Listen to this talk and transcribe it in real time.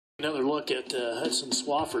Another look at Hudson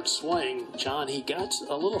Swafford's swing. John, he got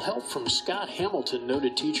a little help from Scott Hamilton,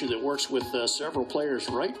 noted teacher that works with several players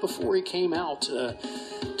right before he came out to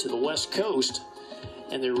the West Coast.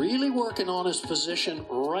 And they're really working on his position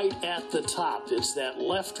right at the top. It's that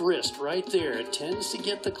left wrist right there. It tends to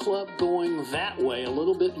get the club going that way a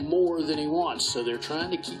little bit more than he wants. So they're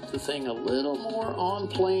trying to keep the thing a little more on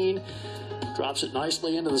plane. Drops it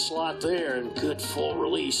nicely into the slot there, and good full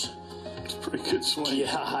release. It's a pretty good swing.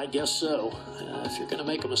 Yeah, I guess so. If you're going to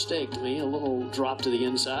make a mistake, to me, a little drop to the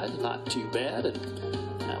inside, not too bad, and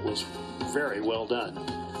that was very well done.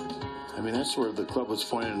 I mean, that's where the club was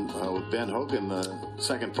pointing with Ben Hogan, the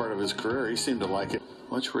second part of his career. He seemed to like it.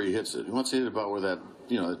 Watch where he hits it. He wants to hit it about where that,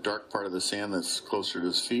 the dark part of the sand that's closer to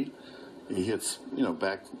his feet. He hits,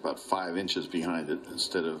 back about 5 inches behind it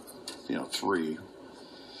instead of, 3.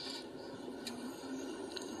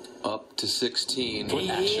 Up to 16.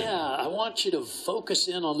 Yeah, I want you to focus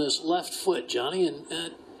in on this left foot, Johnny,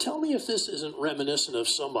 and tell me if this isn't reminiscent of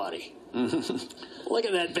somebody. Look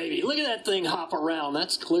at that, baby. Look at that thing hop around.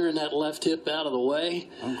 That's clearing that left hip out of the way.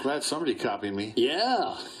 I'm glad somebody copied me.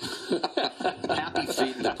 Yeah. Happy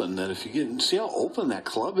feet open. That if you see how open that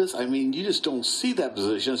club is? I mean, you just don't see that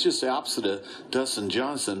position. It's just the opposite of Dustin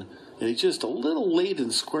Johnson. And he's just a little late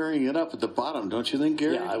in squaring it up at the bottom, don't you think,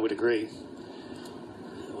 Gary? Yeah, I would agree.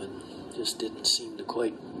 Just didn't seem to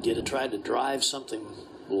quite get it. Tried to drive something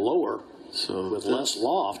lower with less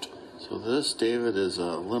loft. So this, David, is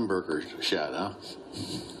a Limburger shot, huh?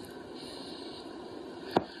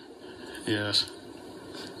 Yes.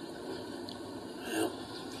 Well,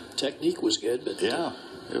 technique was good, but yeah,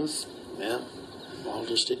 it was. Yeah, ball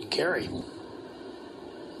just didn't carry. It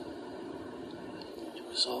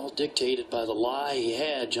was all dictated by the lie he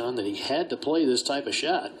had, John, that he had to play this type of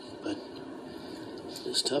shot, but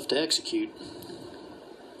it's tough to execute.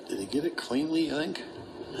 Did he get it cleanly, you think?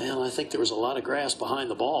 Well, I think there was a lot of grass behind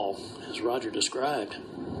the ball, as Roger described.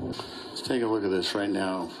 Let's take a look at this right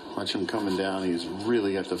now. Watch him coming down. He's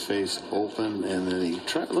really got the face open, and then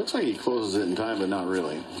looks like he closes it in time, but not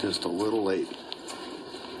really. Just a little late.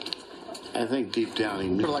 I think deep down he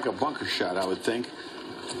knew, like a bunker shot, I would think.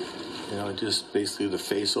 Just basically the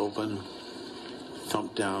face open,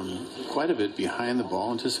 thumped down quite a bit behind the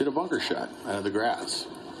ball, and just hit a bunker shot out of the grass.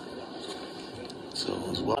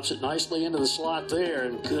 So drops it nicely into the slot there,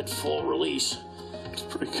 and good full release. It's a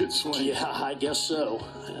pretty good swing. Yeah, I guess so.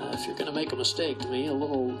 If you're going to make a mistake, to me, a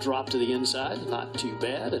little drop to the inside, not too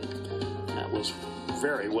bad, and that was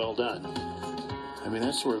very well done. I mean,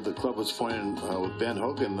 that's where the club was pointing with Ben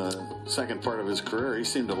Hogan, the second part of his career. He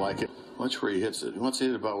seemed to like it. Watch where he hits it. He wants to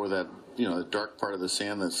hit it about where that, the dark part of the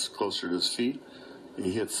sand that's closer to his feet.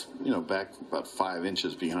 He hits, back about 5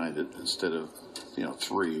 inches behind it instead of,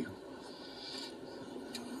 3.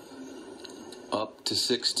 Up to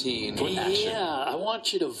 16. Yeah, I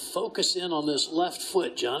want you to focus in on this left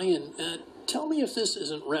foot, Johnny, and tell me if this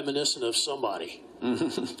isn't reminiscent of somebody.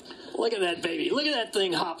 Look at that, baby. Look at that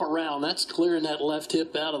thing hop around. That's clearing that left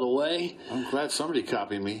hip out of the way. I'm glad somebody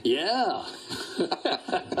copied me. Yeah.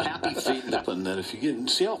 Happy feet open. That if you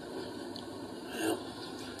see how. Well,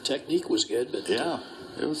 technique was good, but yeah,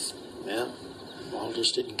 it was. Yeah, ball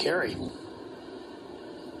just didn't carry.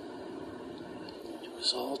 It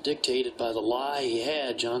was all dictated by the lie he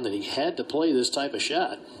had, John, that he had to play this type of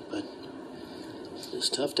shot, but it's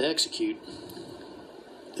tough to execute.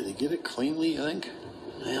 Did he get it cleanly, you think?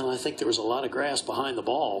 Well, I think there was a lot of grass behind the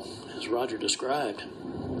ball, as Roger described.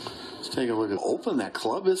 Let's take a look at how open that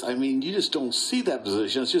club is. I mean, you just don't see that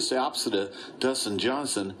position. It's just the opposite of Dustin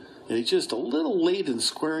Johnson. And he's just a little late in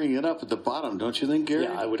squaring it up at the bottom, don't you think, Gary?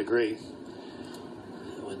 Yeah, I would agree.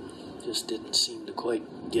 Just didn't seem to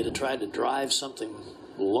quite get it. Tried to drive something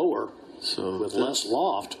lower with less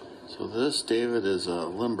loft. So this, David, is a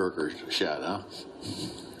Limburger shot, huh?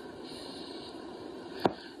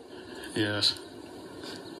 Yes.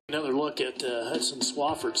 Another look at Hudson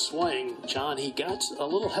Swafford's swing. John, he got a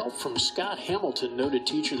little help from Scott Hamilton, noted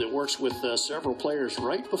teacher that works with several players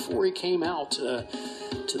right before he came out to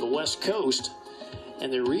the West Coast.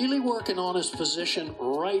 And they're really working on his position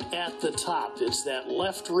right at the top. It's that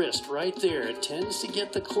left wrist right there. It tends to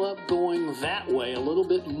get the club going that way a little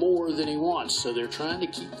bit more than he wants. So they're trying to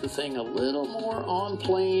keep the thing a little more on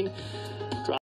plane.